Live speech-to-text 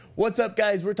What's up,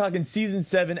 guys? We're talking Season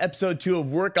 7, Episode 2 of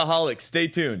Workaholics. Stay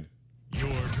tuned. You're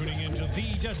tuning into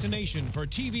the destination for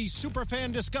TV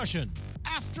superfan discussion,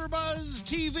 AfterBuzz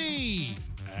TV.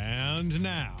 And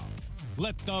now,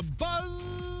 let the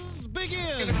buzz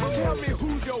begin. Tell me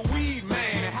who's your weed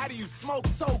man and how do you smoke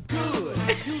so good?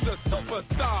 You's a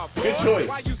superstar, boy. Good choice.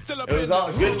 Why you still up It was in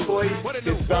all the good hood? choice, What in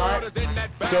good the thought. world is in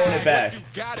that bag? Throwing it back. What you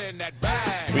got in that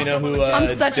bag? We know who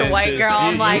I'm such a white this girl.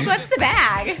 is. I'm like, what's the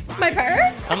bag? My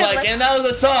purse? I'm like, and that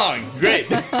was a song. Great.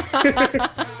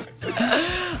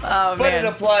 Oh, But it man.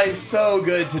 applies so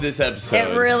good to this episode.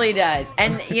 It really does.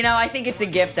 And, you know, I think it's a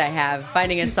gift I have,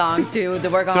 finding a song to the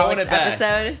Throwing Workaholics it back.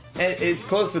 episode. And it's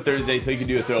close to Thursday, so you can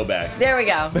do a throwback. There we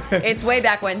go. It's way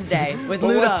back Wednesday with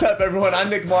Well, Luda. what's up, everyone? I'm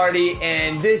Nick Marty,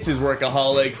 and this is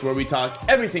Workaholics, where we talk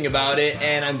everything about it.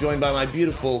 And I'm joined by my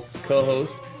beautiful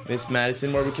co-host, Miss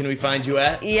Madison. Where can we find you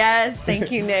at? Yes,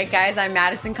 thank you, Nick. Guys, I'm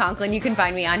Madison Conklin. You can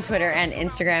find me on Twitter and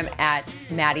Instagram at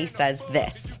Maddie Says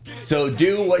This. So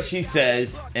do what she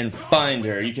says and find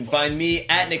her. You can find me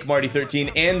at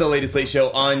NickMarty13 and The Latest Late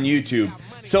Show on YouTube.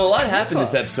 So a lot happened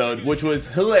this episode, which was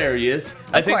hilarious.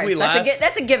 I think we laughed.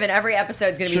 That's a given. Every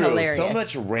episode's going to be True. hilarious. So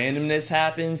much randomness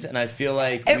happens, and I feel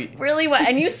like It really was.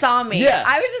 And you saw me. Yeah.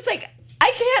 I was just like,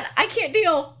 I can't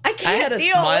deal. I I can't had a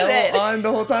deal with it. smile on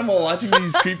the whole time while watching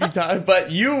these creepy times,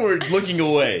 but you were looking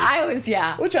away, I was,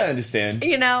 yeah. which I understand.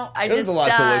 You know, I It was just a lot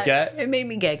to look at. It made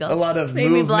me giggle. A lot of made me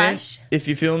movement, blush. if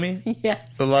you feel me.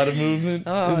 Yes. A lot of movement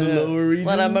in the lower A regions.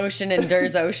 lot of motion in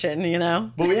Dur's Ocean, you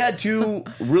know? But we had two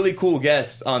really cool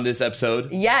guests on this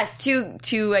episode. Yes,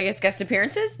 two I guess, guest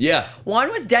appearances. Yeah.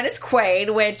 One was Dennis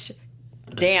Quaid, which,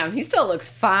 damn, he still looks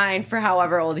fine for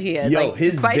however old he is. Yo, Like,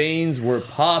 his despite- veins were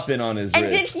popping on his And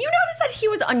wrist. did you notice that he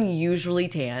was unusually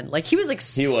tan? Like, he was like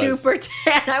He was. super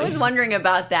tan. I was wondering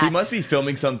about that. He must be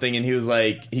filming something, and he was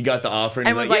like, he got the offer, and,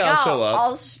 and he's was like, yeah, I'll show up.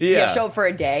 I'll show up for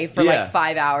a day for Yeah. like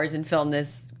 5 hours and film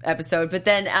this episode. But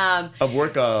then, Of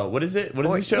work, what is it? What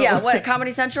is the show? yeah, what,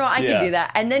 Comedy Central? I Yeah. could do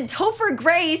that. And then Topher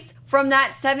Grace from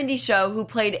that 70s show who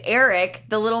played Eric,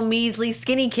 the little measly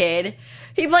skinny kid.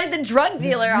 He played the drug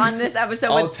dealer on this episode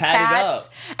All with tatted tats.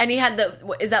 up. And he had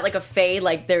is that like a fade?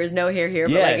 Like there is no hair here,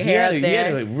 but Yeah, like he hair had, up he there.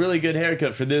 had a really good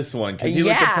haircut for this one, because he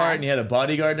looked the Yeah. part, and he had a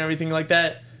bodyguard and everything like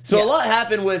that. So Yeah. a lot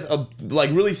happened with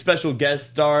really special guest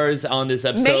stars on this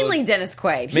episode. Mainly Dennis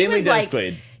Quaid. Mainly was Dennis like,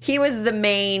 Quaid. He was the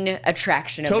main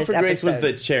attraction of this Topher episode. Grace was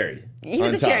the cherry. He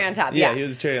was the cherry on top. Yeah, Yeah, he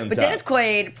was the cherry on but top. Dennis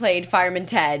Quaid played Fireman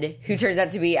Ted, who turns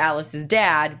out to be Alice's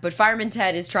dad. But Fireman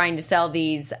Ted is trying to sell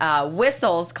these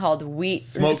whistles called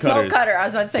Smoke cutters. cutter. I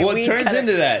was about to say Well, it weed turns cutter.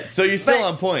 into that, so you're still But-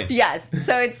 on point. Yes,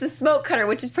 so it's the smoke cutter,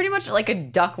 which is pretty much like a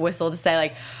duck whistle to say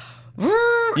like,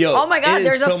 Yo, oh my it god, is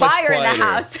there's so a much fire in the quieter.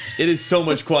 house. It is so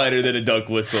much quieter than a duck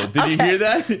whistle. Did you Okay. hear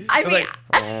that? I I'm mean, like,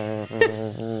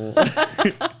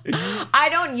 I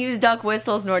don't use duck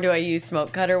whistles, nor do I use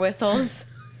smoke cutter whistles.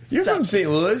 you're from St.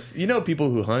 Louis. You know people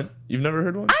who hunt. You've never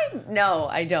heard one? No,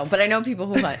 I don't, but I know people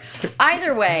who hunt.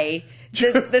 Either way,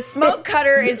 the smoke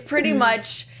cutter is pretty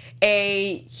much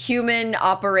a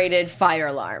human-operated fire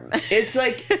alarm. It's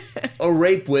like a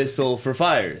rape whistle for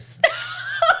fires.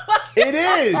 It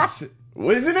is.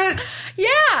 Isn't it?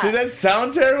 Yeah. Does that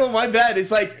sound terrible? My bad.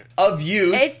 It's like of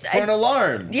use for an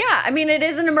alarm. Yeah, I mean, it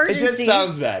is an It emergency. just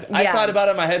sounds bad. I Yeah. thought about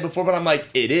it in my head before, but I'm like,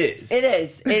 it is. It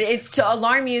is. It's to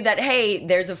alarm you that, hey,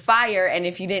 there's a fire, and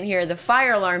if you didn't hear the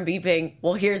fire alarm beeping,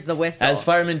 well, here's the whistle. As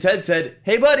Fireman Ted said,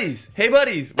 hey buddies,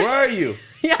 where are you?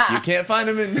 Yeah. You can't find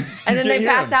them in. And then they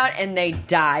pass out and they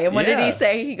die. And what did Yeah. he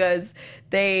say? He goes,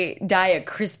 they die a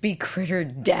crispy critter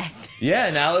death. Yeah,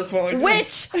 and Alice won't.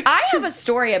 Which, I have a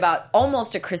story about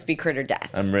almost a crispy critter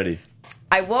death. I'm ready.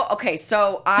 Okay,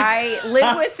 so I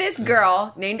lived with this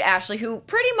girl named Ashley who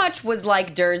pretty much was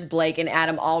like Durs, Blake, and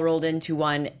Adam all rolled into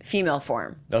one female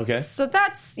form. Okay. So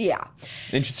that's, yeah.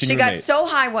 Interesting. She got roommate. so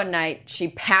high one night, she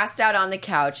passed out on the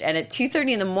couch, and at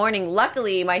 2:30 in the morning,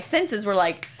 luckily, my senses were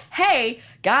like, hey,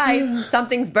 guys,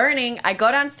 something's burning. I go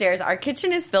downstairs. Our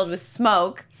kitchen is filled with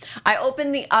smoke. I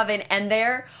open the oven, and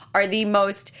there are the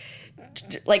most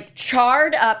like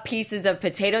charred up pieces of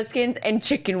potato skins and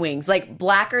chicken wings, like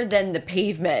blacker than the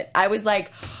pavement. I was like,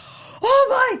 oh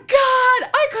my God,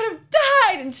 I could have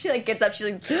died. And she like gets up, she's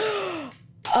like,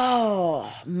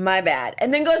 oh, my bad.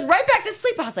 And then goes right back to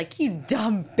sleep. I was like, you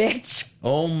dumb bitch.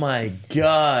 Oh my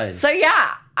God. So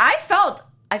yeah, I felt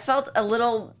a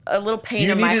little pain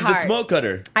You in my needed heart. the smoke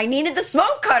cutter. I needed the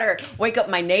smoke cutter. Wake up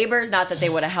my neighbors. Not that they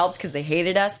would have helped because they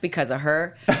hated us because of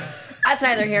her. That's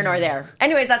neither here nor there.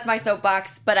 Anyways, that's my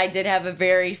soapbox, but I did have a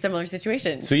very similar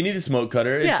situation. So you need a smoke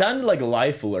cutter. It Yeah. sounded like a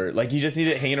life alert. Like you just need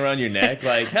it hanging around your neck.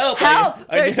 Like, help! Help!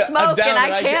 I There's I'm smoke down and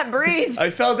I can't breathe. I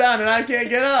fell down and I can't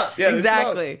get up. Yeah, there's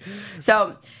smoke. Exactly.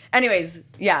 So Anyways,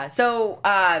 yeah. So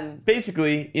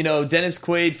Basically, Dennis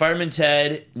Quaid, Fireman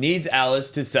Ted, needs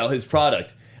Alice to sell his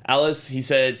product. Alice, he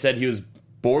said he was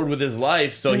bored with his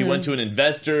life, so he went to an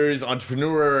investors,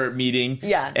 entrepreneur meeting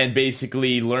and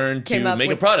basically learned to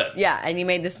make a product. Yeah, and he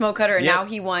made the smoke cutter, and Yep. now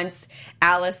he wants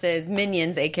Alice's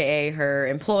minions, a.k.a. her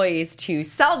employees, to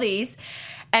sell these.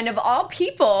 And of all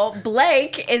people,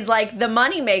 Blake is like the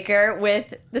moneymaker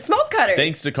with the smoke cutters.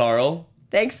 Thanks to Carl.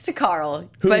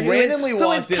 Who randomly who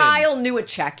walked is in. Kyle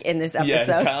Newacek in this Yeah,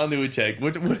 episode. Kyle Newacek.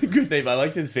 What a good name. I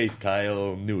liked his face,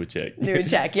 Kyle Newacek.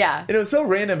 Newacek, yeah. And it was so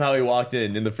random how he walked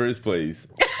in the first place.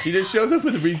 He just shows up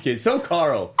with a briefcase. So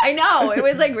Carl. I know. It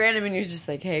was like random, and he was just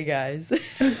like, hey, guys.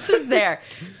 This is there.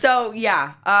 So,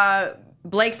 yeah.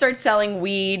 Blake starts selling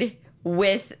weed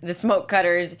with the smoke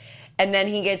cutters, and then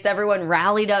he gets everyone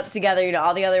rallied up together,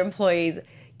 all the other employees,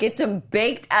 gets them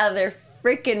baked out of their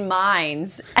freaking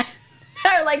minds.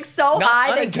 They're like so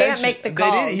high they can't make the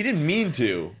call. He didn't mean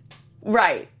to.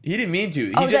 Right. He didn't mean to.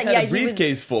 He Oh, just that- had yeah, a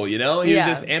briefcase full, He was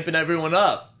just amping everyone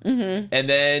up. Mm-hmm. And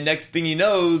then next thing he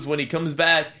knows, when he comes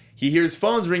back, he hears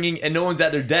phones ringing and no one's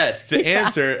at their desk to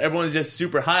answer. Everyone's just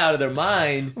super high out of their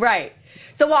mind. Right.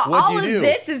 So while What do all you of do?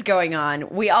 this is going on,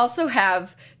 we also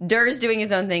have Durs doing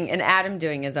his own thing and Adam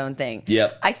doing his own thing.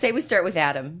 Yep. I say we start with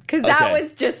Adam because that Okay.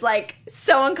 was just like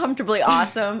so uncomfortably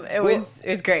awesome. It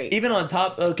was great. Even on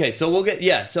top, okay, so we'll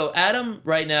get, so Adam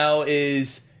right now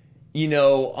is,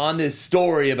 on this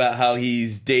story about how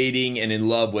he's dating and in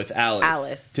love with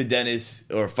Alice. To Dennis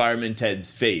or Fireman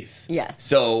Ted's face. Yes.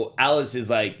 So Alice is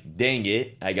like, dang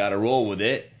it, I gotta roll with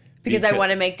it. Because I want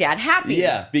to make Dad happy.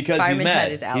 Yeah, because Fireman he's Ted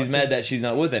mad. is He's Alice's- mad that she's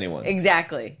not with anyone.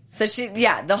 Exactly. So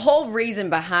the whole reason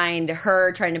behind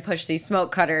her trying to push these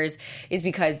smoke cutters is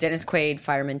because Dennis Quaid,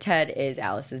 Fireman Ted, is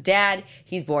Alice's dad.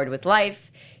 He's bored with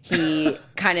life. He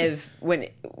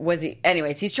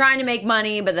anyways, he's trying to make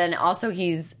money, but then also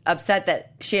he's upset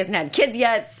that she hasn't had kids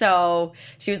yet. So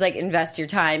she was like, invest your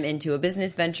time into a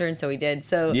business venture. And so he did.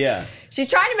 So Yeah. she's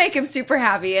trying to make him super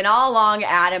happy. And all along,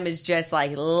 Adam is just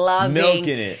like loving,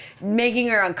 Milking it. making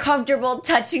her uncomfortable,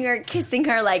 touching her, kissing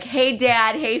her, like, hey,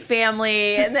 dad, hey,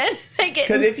 family. And then they get.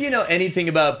 Because if you know anything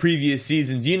about previous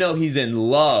seasons, he's in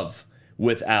love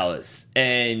with Alice,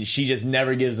 and she just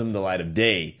never gives him the light of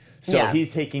day. So Yeah.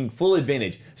 he's taking full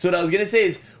advantage. So what I was going to say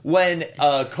is, when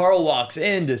Carl walks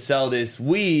in to sell this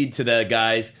weed to the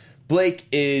guys, Blake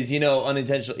is,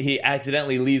 unintentionally, he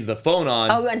accidentally leaves the phone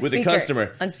on with a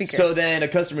customer. On speaker. So then a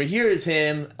customer hears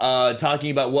him talking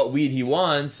about what weed he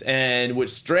wants and which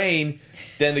strain.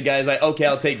 Then the guy's like, okay,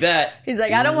 I'll take that. He's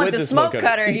like, I don't want with the smoke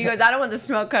cutter. He goes, I don't want the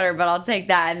smoke cutter, but I'll take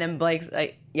that. And then Blake's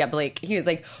like, Blake. He was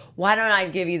like, why don't I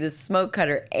give you the smoke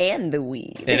cutter and the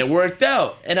weed? And it worked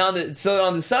out. And on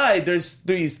the side, there's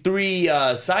these three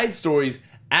side stories.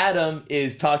 Adam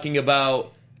is talking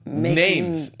about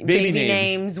names, baby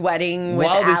names, wedding with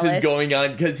while this Alice. is going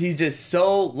on, because he's just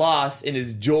so lost in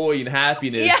his joy and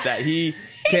happiness Yeah. that he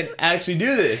can actually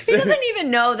do this. He doesn't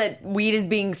even know that weed is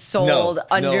being sold No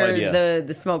under idea.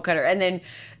 the smoke cutter. And then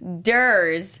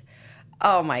Durs,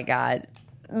 oh my God,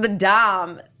 the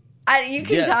Dom. You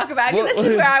can talk about it, because this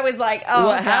is where I was like, oh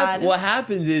God. What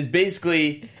happens is,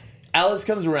 basically, Alice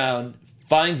comes around,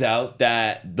 finds out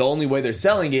that the only way they're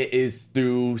selling it is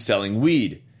through selling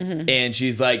weed. Mm-hmm. And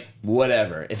she's like,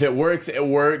 whatever. If it works, it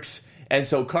works. And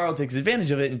so Carl takes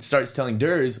advantage of it and starts telling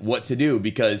Durs what to do,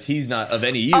 because he's not of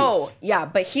any use. Oh, yeah,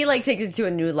 but he like takes it to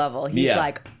a new level. He's Yeah.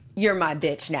 like, you're my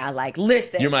bitch now. Like,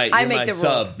 listen. You're my sub.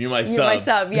 Rules. You're my You're my sub.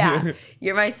 sub, yeah.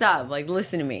 You're my sub. Like,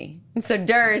 listen to me. And so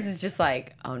Durs is just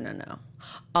like, oh, no.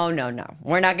 Oh, no.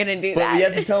 We're not going to do But that. we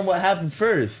have to tell him what happened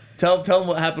first. Tell him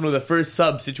what happened with the first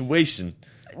sub situation.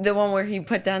 The one where he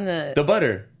put down the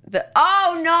The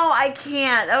oh, no, I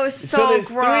can't. That was so there's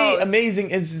gross. three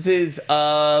amazing instances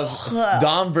of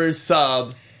Dom versus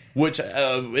sub, which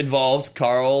involved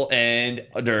Carl and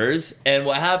Durs. And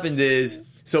what happened is,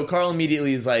 so Carl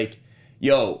immediately is like,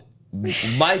 yo,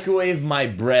 microwave my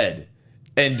bread.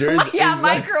 And Durs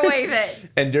microwave it.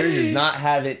 And Durs is not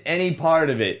having any part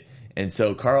of it. And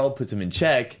so Carl puts him in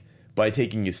check by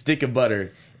taking a stick of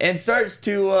butter and starts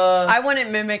to I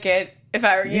wouldn't mimic it if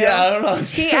I were you. Yeah, I don't know.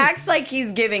 He acts like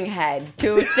he's giving head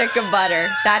to a stick of butter.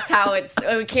 That's how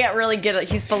we can't really get it.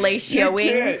 He's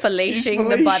fellatiating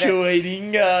the butter.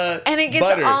 And it gets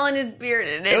butter. all in his beard,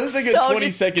 and it's It was like a so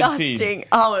 20-second scene. disgusting.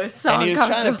 Oh, it was so And he was trying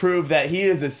to uncomfortable. prove that he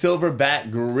is a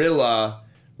silverback gorilla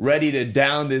ready to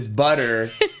down this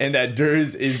butter, and that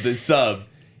Durs is the sub.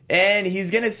 And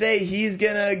he's going to say he's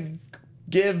going to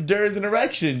give Durs an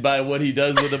erection by what he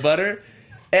does with the butter.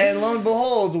 And lo and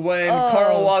behold, when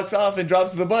Carl walks off and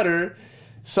drops the butter,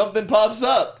 something pops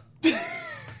up.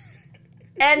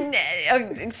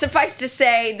 And suffice to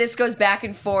say, this goes back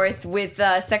and forth with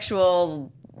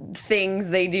sexual things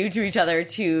they do to each other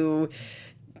to...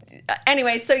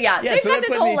 Anyway, so they've so got they're this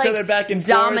putting whole each other back and forth,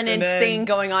 dominance and then- thing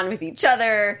going on with each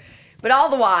other. But all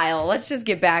the while, let's just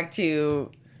get back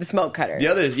to the smoke cutter. The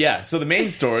other, so the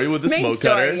main story with the Main smoke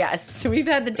story, cutter. yes. So we've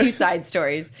had the two side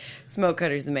stories. Smoke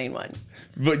cutter's the main one.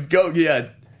 But go,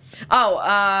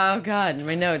 Oh, God,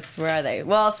 my notes, where are they?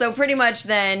 Well, so pretty much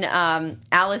then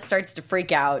Alice starts to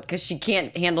freak out because she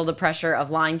can't handle the pressure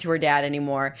of lying to her dad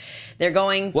anymore. They're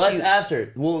going What's to...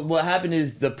 after? Well, what happened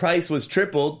is the price was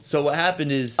tripled. So what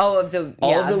happened is all of the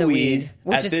weed.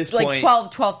 Which at is this like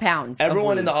point, 12 pounds.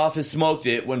 everyone in of the office smoked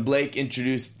it when Blake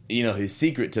introduced, his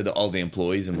secret to all the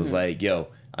employees and was like, yo,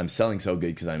 I'm selling so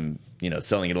good because I'm,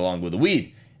 selling it along with the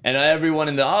weed. And everyone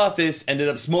in the office ended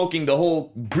up smoking the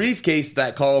whole briefcase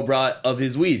that Carl brought of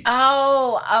his weed.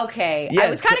 Oh, okay. Yeah, I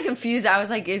was kind of confused. I was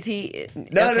like, is he...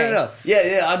 No.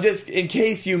 Yeah, I'm just, in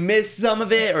case you missed some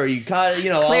of it or you caught it,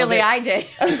 all of Clearly it. I did.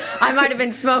 I might have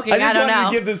been smoking. I just don't wanted know.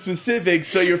 to give the specifics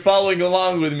so you're following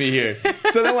along with me here.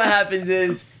 So then what happens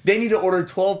is they need to order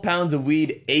 12 pounds of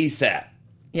weed ASAP.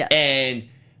 Yeah. And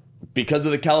because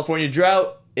of the California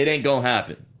drought, it ain't gonna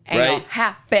happen. Ain't right? gonna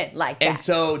happen like that. And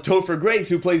so Topher Grace,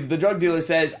 who plays the drug dealer,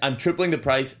 says, I'm tripling the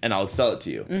price and I'll sell it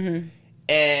to you. Mm-hmm.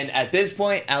 And at this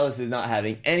point, Alice is not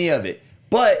having any of it.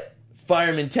 But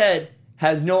Fireman Ted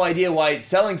has no idea why it's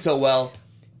selling so well.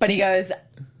 But he goes,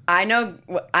 what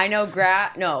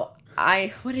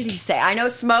did he say? I know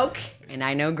smoke and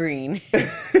I know green.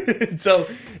 So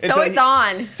it's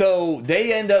on. So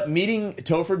they end up meeting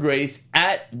Topher Grace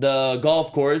at the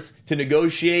golf course to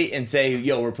negotiate and say,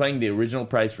 yo, we're paying the original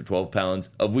price for 12 pounds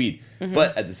of weed. Mm-hmm.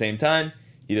 But at the same time,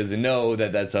 he doesn't know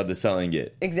that that's how they're selling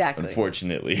it. Exactly.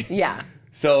 Unfortunately. Yeah.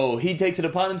 So he takes it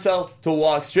upon himself to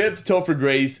walk straight up to Topher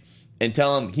Grace and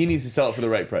tell him he needs to sell it for the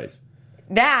right price.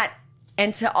 That,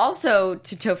 and to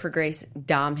Topher Grace,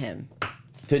 dom him.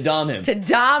 To dom him.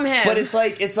 But it's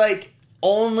like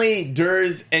only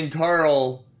Durs and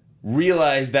Carl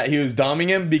realized that he was doming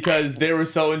him because they were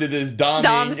so into this doming.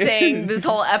 Dom thing this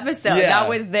whole episode. Yeah. That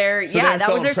was their So they're that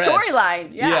so was their impressed.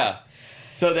 storyline. Yeah.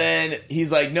 So then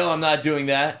he's like, no, I'm not doing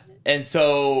that. And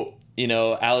so,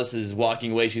 Alice is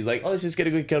walking away. She's like, oh, let's just get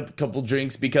a good couple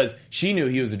drinks because she knew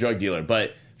he was a drug dealer,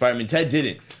 but Fireman Ted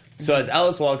didn't. So as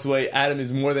Alice walks away, Adam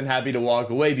is more than happy to walk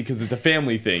away because it's a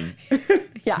family thing.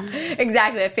 Yeah,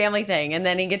 exactly, a family thing. And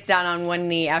then he gets down on one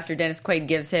knee after Dennis Quaid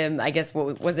gives him, I guess,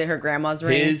 what was it, her grandma's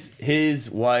ring? His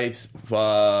wife's,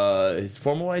 his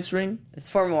former wife's ring? His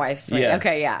former wife's ring. Yeah.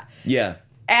 Okay, yeah. Yeah.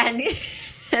 And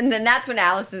then that's when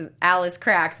Alice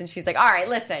cracks and she's like, all right,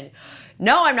 listen,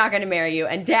 no, I'm not going to marry you.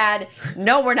 And Dad,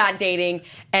 no, we're not dating.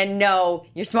 And no,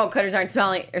 your smoke cutters aren't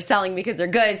selling because they're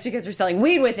good. It's because we're selling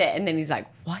weed with it. And then he's like,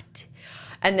 what?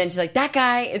 And then she's like, that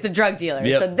guy is a drug dealer.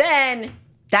 Yep. So then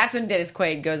that's when Dennis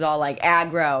Quaid goes all like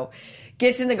aggro,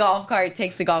 gets in the golf cart,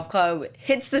 takes the golf club,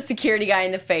 hits the security guy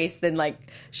in the face, then like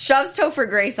shoves Topher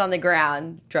Grace on the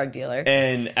ground, drug dealer.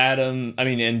 And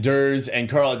and Durs and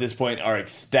Carl at this point are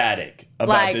ecstatic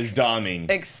about this doming.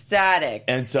 Ecstatic.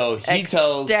 And so he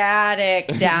tells...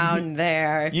 Ecstatic down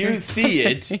there. You see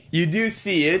it. You do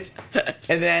see it.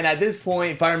 And then at this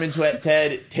point, Fireman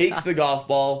Ted takes the golf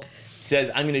ball, says,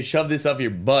 I'm going to shove this up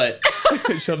your butt.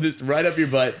 Shove this right up your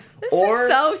butt.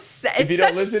 It's if you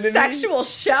don't listen to me, sexual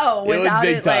show without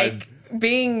big it time. like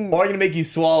being or I'm going to make you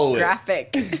swallow graphic.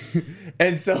 it.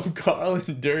 And so Carl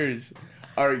and Durs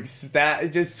are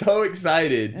just so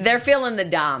excited. They're feeling the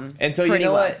dom. And so you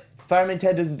know what? Fireman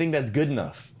Ted doesn't think that's good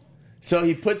enough. So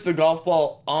he puts the golf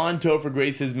ball on Topher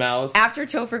Grace's mouth. After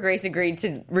Topher Grace agreed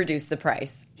to reduce the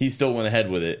price. He still went ahead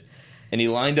with it. And he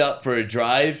lined up for a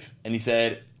drive, and he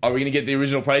said, are we going to get the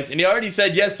original price? And he already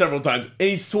said yes several times. And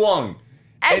he swung.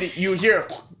 And you hear...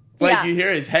 you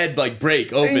hear his head,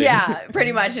 break open. Yeah,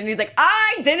 pretty much. And he's like,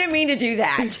 I didn't mean to do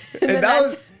that. And that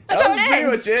was pretty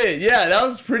much it. Yeah, that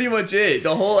was pretty much it.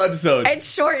 The whole episode.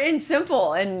 It's short and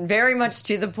simple and very much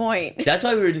to the point. That's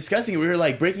why we were discussing it. We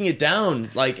were, breaking it down,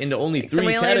 into only three so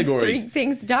we only categories. have 3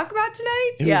 things to talk about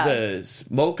tonight? It was a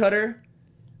smoke cutter,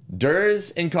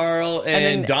 Durs and Carl,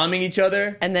 and doming each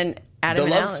other. And then Adam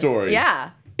and Alice. The love story.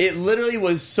 Yeah. It literally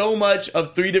was so much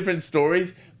of 3 different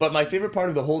stories, but my favorite part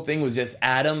of the whole thing was just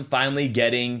Adam finally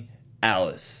getting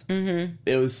Alice. Mm-hmm.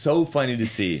 It was so funny to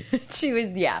see. She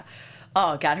was,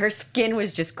 oh, God, her skin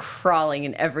was just crawling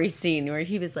in every scene where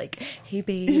he was like, hey,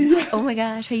 babe, oh, my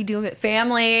gosh, how you doing?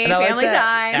 Family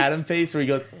time. Adam face where he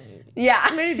goes, yeah.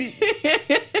 Maybe.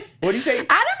 What do you say?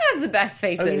 Adam has the best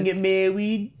faces. Are we going to get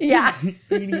married? Yeah. Are we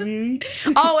going to get married?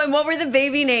 Oh, and what were the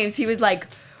baby names? He was like,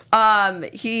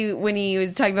 When he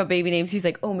was talking about baby names, he's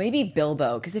like, "Oh, maybe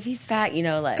Bilbo, because if he's fat,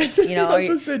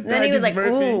 also said and then he was like, Baggins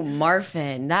Murphy. "Ooh,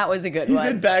 Marfin." That was a good He one.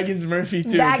 said Baggins Murphy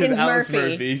too, Baggins because Alice Murphy.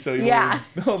 Murphy. So Yeah.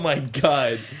 Oh my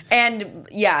god. And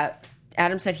yeah,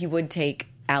 Adam said he would take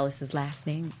Alice's last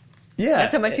name. Yeah,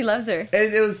 That's how much he loves her.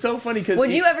 And it was so funny because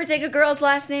Would you ever take a girl's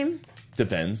last name?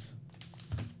 Depends.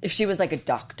 If she was like a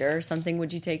doctor or something,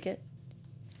 would you take it?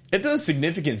 If there was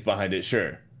significance behind it,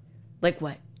 sure. Like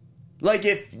what? Like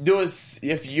if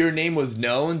your name was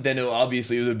known, then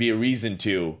obviously there would be a reason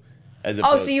to.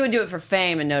 So you would do it for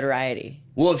fame and notoriety.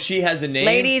 Well, if she has a name,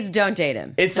 Ladies, don't date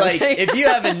him. it's like if you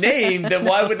have a name, then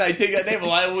why wouldn't I take that name?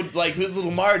 Why would who's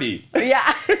little Marty?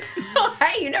 Yeah.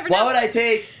 Hey, you never know. Why would I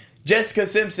take Jessica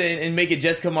Simpson and make it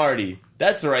Jessica Marty?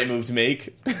 That's the right move to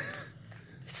make.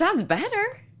 Sounds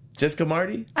better. Jessica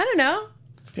Marty? I don't know.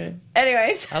 Okay.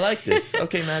 Anyways. I like this.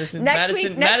 Okay, Madison. Next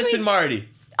Madison week- Marty.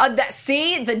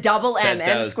 See the double M,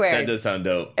 M squared. That does sound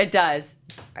dope. It does.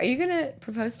 Are you gonna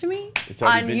propose to me It's on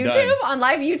already been YouTube? done. On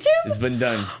live YouTube? It's been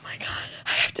done. Oh my god! I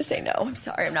have to say no. I'm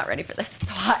sorry. I'm not ready for this. I'm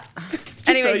so hot.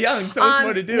 So young, so much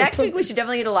more to do. Next week we should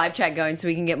definitely get a live chat going so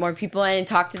we can get more people in and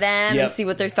talk to them Yep. and see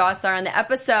what their thoughts are on the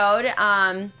episode.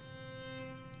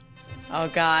 Oh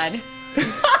god.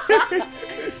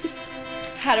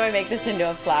 How do I make this into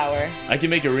a flower? I can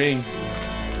make a ring.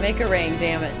 Make a ring.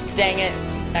 Damn it. Dang it.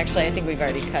 Actually, I think we've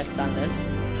already cussed on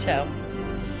this show.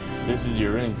 This is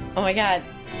your ring. Oh my god.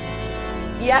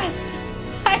 Yes.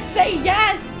 I say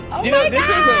yes. Oh You my know, this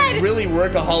god. was a really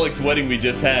workaholics wedding we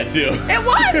just had too. It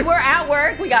was. We're at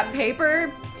work. We got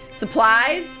paper,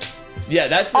 supplies. Yeah,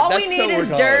 that's All that's we so need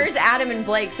is workaholics. Durs, Adam, and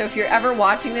Blake. So if you're ever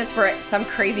watching this for some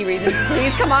crazy reason,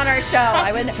 please come on our show.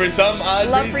 I would For some odd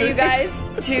love reason. for you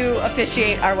guys to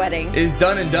officiate our wedding. It's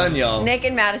done and done, y'all. Nick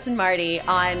and Madison Marty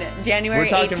on We're January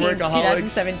talking 18th, workaholics.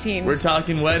 2017. We're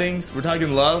talking weddings. We're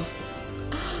talking love.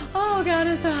 Oh god,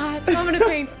 I'm so hot. I'm gonna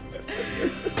faint.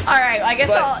 All right, I guess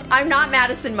But- I'm not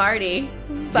Madison Marty,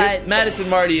 but You're Madison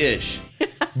Marty-ish.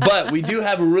 But we do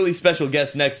have a really special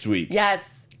guest next week. yes.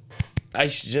 I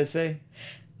should just say.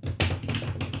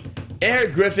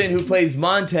 Eric Griffin, who plays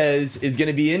Montez, is going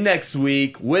to be in next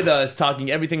week with us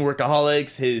talking everything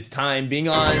Workaholics, his time being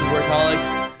on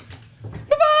Workaholics.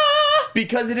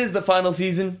 Because it is the final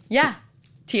season. Yeah,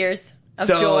 tears of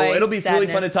So joy. it'll be really fun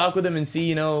to sadness. talk with him and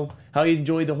see, how he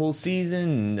enjoyed the whole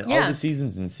season, and Yeah. all the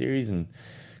seasons and series and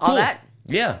All Cool. that.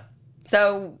 Yeah.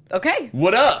 So okay,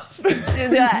 What up?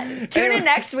 tune in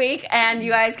next week, and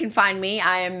you guys can find me.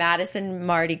 I am Madison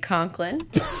Marty Conklin.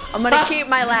 I'm gonna keep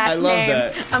my last I love name.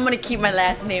 that. I'm gonna keep my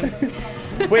last name.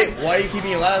 Wait, why are you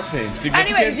keeping your last name?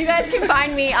 Anyways, you guys can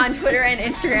find me on Twitter and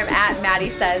Instagram at Maddie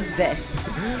Says This.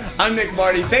 I'm Nick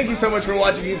Marty. Thank you so much for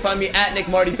watching. You can find me at Nick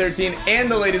Marty 13 and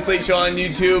The Latest Late Show on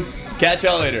YouTube. Catch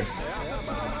y'all later.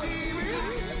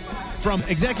 From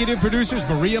executive producers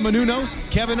Maria Menounos,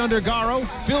 Kevin Undergaro,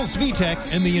 Phil Svitek,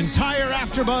 and the entire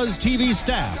AfterBuzz TV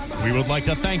staff, we would like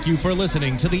to thank you for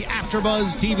listening to the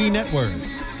AfterBuzz TV network.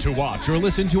 To watch or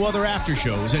listen to other after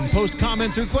shows and post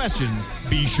comments or questions,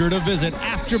 be sure to visit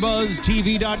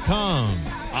AfterBuzzTV.com.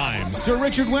 I'm Sir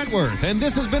Richard Wentworth, and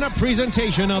this has been a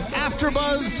presentation of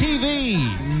AfterBuzz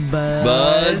TV.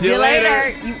 Buzz you later.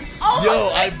 You almost Yo,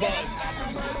 I bought.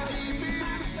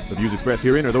 The views expressed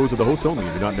herein are those of the hosts only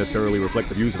and do not necessarily reflect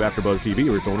the views of AfterBuzz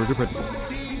TV or its owners or principals.